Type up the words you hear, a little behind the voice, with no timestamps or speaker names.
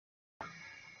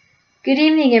Good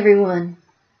evening, everyone.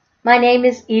 My name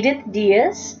is Edith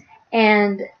Diaz,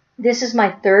 and this is my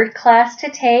third class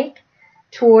to take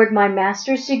toward my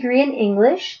master's degree in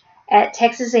English at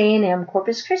Texas A&M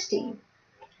Corpus Christi.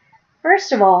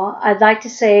 First of all, I'd like to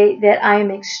say that I am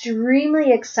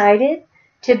extremely excited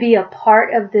to be a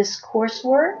part of this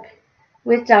coursework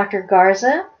with Dr.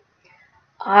 Garza.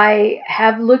 I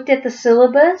have looked at the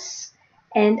syllabus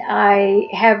and I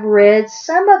have read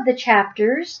some of the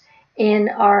chapters in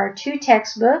our two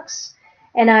textbooks,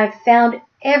 and I've found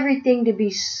everything to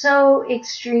be so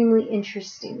extremely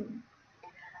interesting.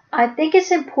 I think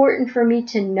it's important for me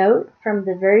to note from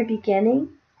the very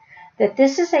beginning that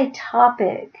this is a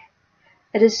topic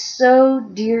that is so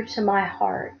dear to my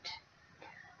heart.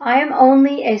 I am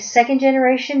only a second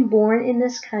generation born in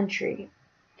this country,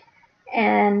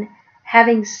 and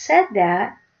having said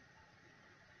that,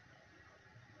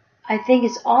 I think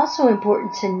it's also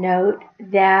important to note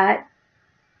that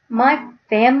my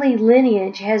family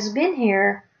lineage has been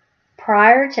here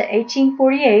prior to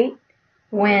 1848,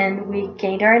 when we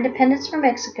gained our independence from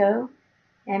Mexico,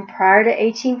 and prior to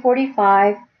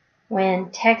 1845, when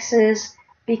Texas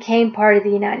became part of the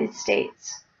United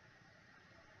States.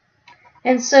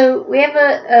 And so we have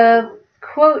a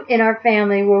quote in our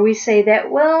family where we say that,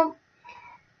 well,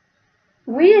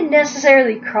 we didn't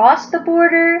necessarily cross the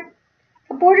border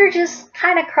just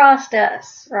kind of crossed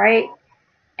us, right?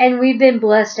 And we've been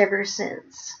blessed ever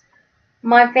since.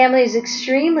 My family is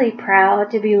extremely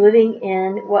proud to be living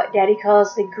in what Daddy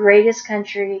calls the greatest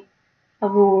country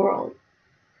of the world.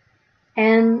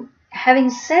 And having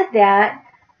said that,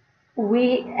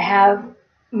 we have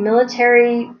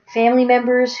military family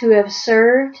members who have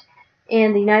served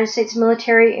in the United States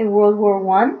military in World War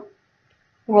I,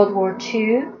 World War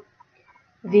II,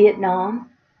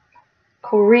 Vietnam,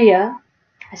 Korea.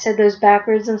 I said those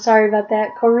backwards, I'm sorry about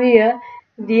that. Korea,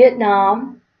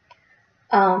 Vietnam,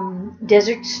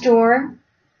 Desert Storm,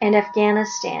 and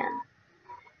Afghanistan.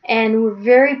 And we're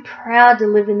very proud to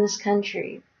live in this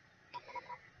country.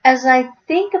 As I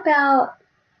think about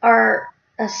our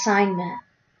assignment,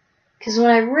 because when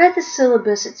I read the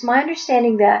syllabus, it's my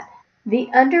understanding that the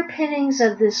underpinnings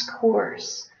of this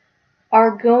course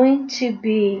are going to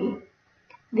be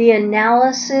the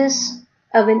analysis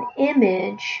of an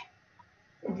image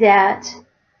that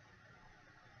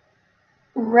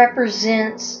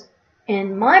represents,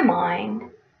 in my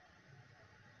mind,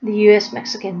 the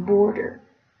U.S.-Mexican border.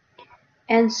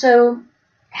 And so,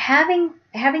 having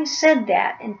said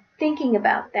that and thinking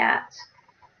about that,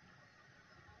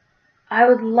 I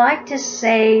would like to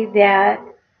say that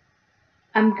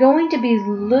I'm going to be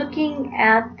looking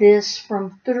at this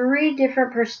from three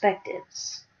different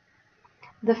perspectives.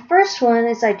 The first one,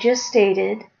 as I just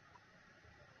stated,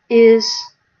 is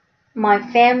my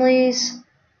family's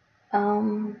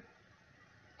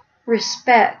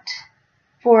respect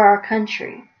for our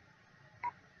country.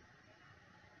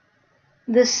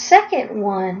 The second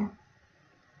one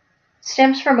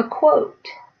stems from a quote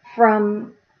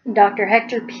from Dr.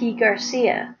 Hector P.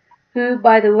 Garcia, who,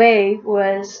 by the way,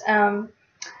 was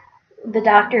the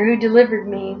doctor who delivered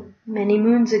me many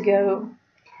moons ago.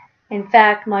 In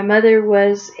fact, my mother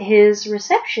was his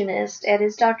receptionist at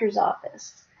his doctor's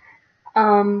office.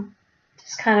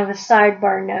 Just kind of a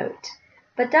sidebar note.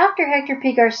 But Dr. Hector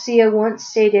P. Garcia once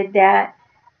stated that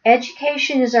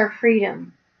education is our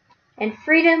freedom, and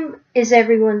freedom is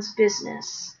everyone's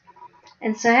business.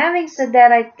 And so having said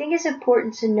that, I think it's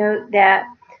important to note that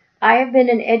I have been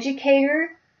an educator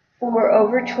for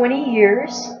over 20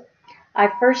 years.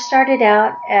 I first started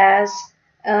out as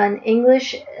an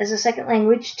English as a second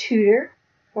language tutor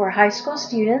for high school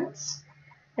students.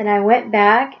 Then I went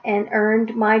back and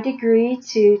earned my degree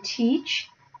to teach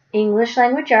English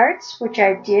language arts, which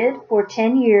I did for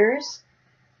 10 years.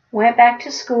 Went back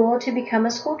to school to become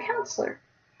a school counselor.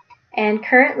 And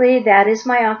currently that is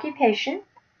my occupation.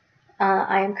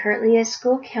 I am currently a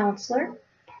school counselor,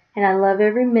 and I love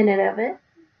every minute of it.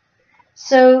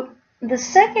 So the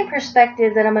second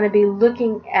perspective that I'm going to be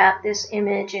looking at this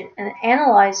image and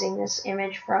analyzing this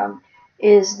image from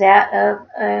is that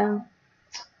of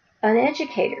an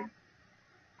educator.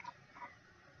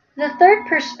 The third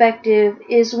perspective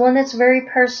is one that's very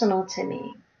personal to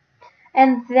me,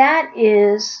 and that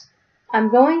is I'm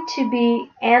going to be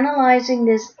analyzing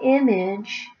this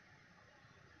image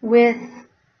with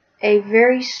a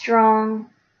very strong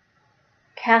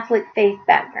Catholic faith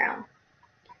background.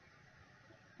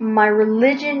 My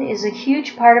religion is a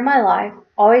huge part of my life,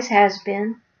 always has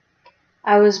been.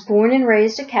 I was born and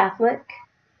raised a Catholic.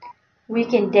 We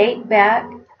can date back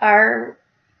our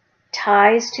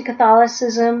ties to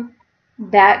Catholicism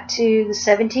back to the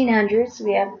 1700s.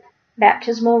 We have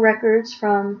baptismal records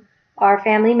from are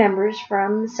family members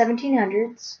from the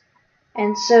 1700s.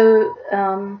 And so,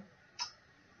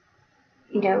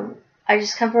 you know, I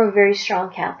just come from a very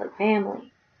strong Catholic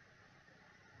family.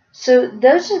 So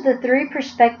those are the three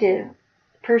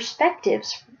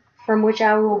perspectives from which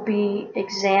I will be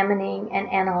examining and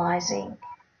analyzing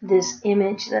this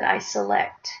image that I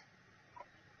select.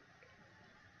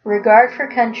 Regard for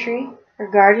country,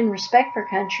 regard and respect for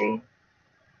country,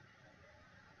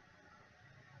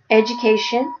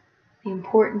 education, the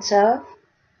importance of,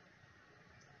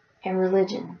 and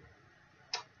religion.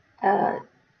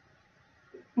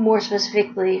 More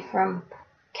specifically from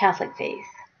Catholic faith.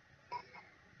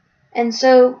 And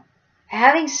so,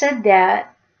 having said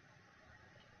that,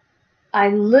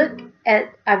 I've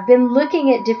been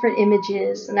looking at different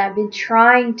images, and I've been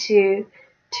trying to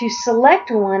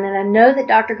select one, and I know that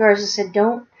Dr. Garza said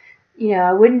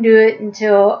I wouldn't do it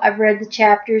until I've read the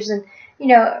chapters, and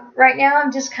right now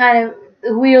I'm just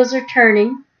the wheels are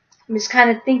turning. I'm just kind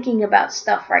of thinking about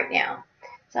stuff right now.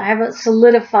 So I haven't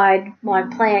solidified my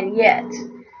plan yet.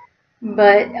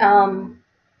 But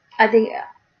I think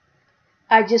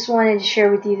I just wanted to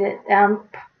share with you that I'm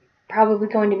probably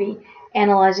going to be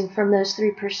analyzing from those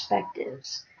three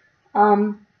perspectives.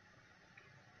 I'm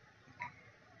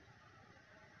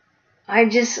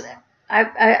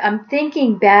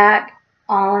thinking back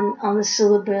on the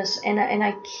syllabus, and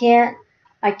I can't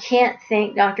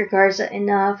thank Dr. Garza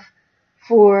enough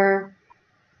for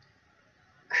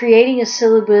creating a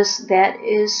syllabus that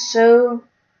is so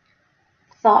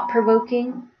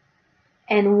thought-provoking,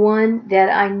 and one that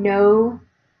I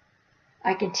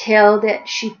can tell that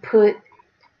she put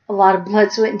a lot of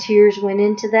blood, sweat, and tears went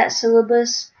into that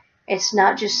syllabus. It's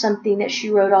not just something that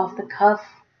she wrote off the cuff,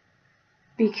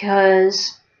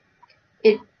 because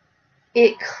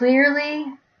it clearly,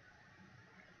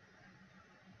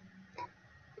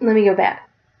 let me go back.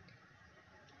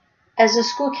 As a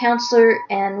school counselor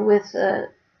and with a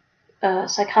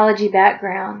psychology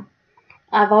background,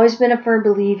 I've always been a firm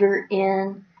believer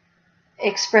in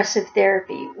expressive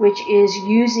therapy, which is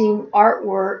using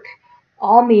artwork,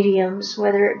 all mediums,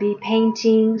 whether it be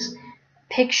paintings,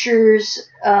 pictures,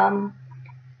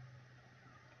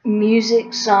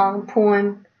 music, song,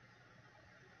 poem,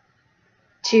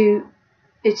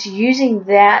 it's using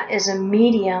that as a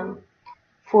medium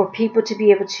for people to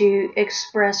be able to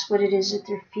express what it is that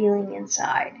they're feeling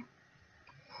inside.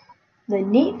 The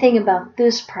neat thing about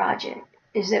this project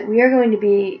is that we are going to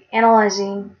be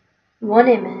analyzing one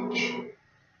image,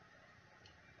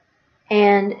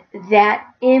 and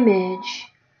that image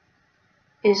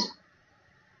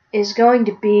is going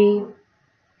to be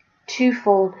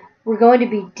twofold. We're going to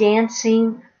be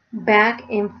dancing back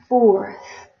and forth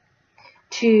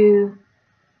to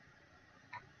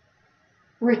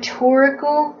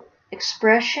rhetorical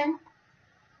expression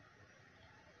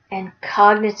and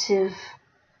cognitive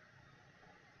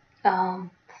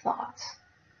thoughts,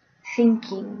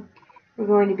 thinking. We're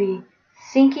going to be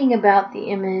thinking about the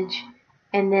image,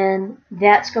 and then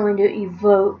that's going to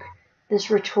evoke this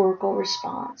rhetorical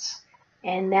response.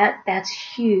 And that's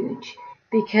huge,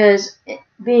 because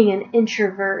being an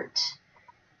introvert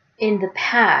in the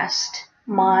past,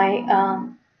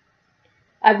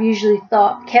 I've usually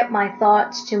kept my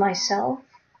thoughts to myself,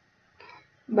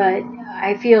 but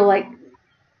I feel like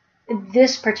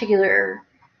this particular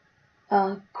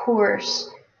course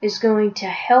is going to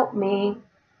help me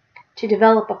to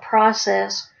develop a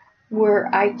process where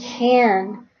I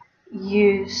can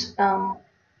use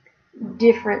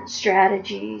different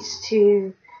strategies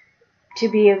to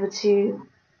be able to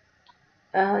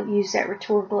use that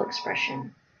rhetorical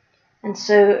expression. And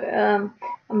so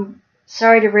I'm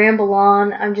sorry to ramble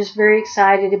on. I'm just very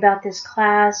excited about this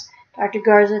class. Dr.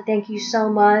 Garza, thank you so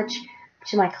much.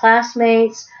 To my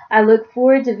classmates, I look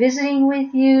forward to visiting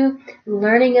with you,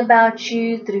 learning about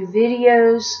you through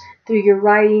videos, through your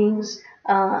writings.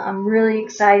 I'm really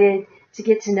excited to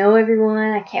get to know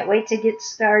everyone. I can't wait to get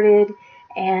started.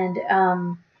 And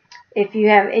if you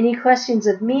have any questions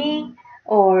of me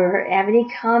or have any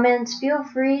comments, feel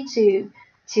free to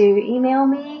email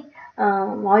me.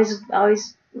 I'm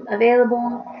always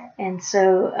available. And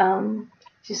so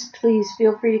just please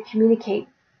feel free to communicate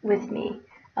with me.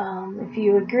 If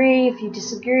you agree, if you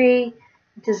disagree,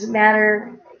 it doesn't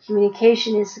matter.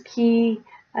 Communication is the key.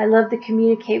 I love to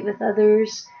communicate with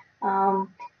others. You're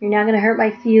not going to hurt my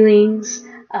feelings.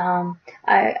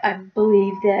 I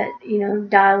believe that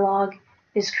dialogue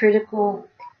is critical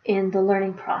in the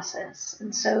learning process.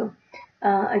 And so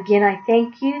again, I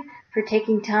thank you for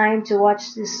taking time to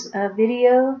watch this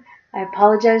video. I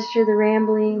apologize for the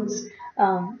ramblings.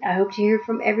 I hope to hear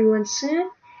from everyone soon,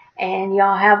 and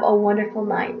y'all have a wonderful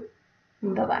night.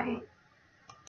 Bye-bye.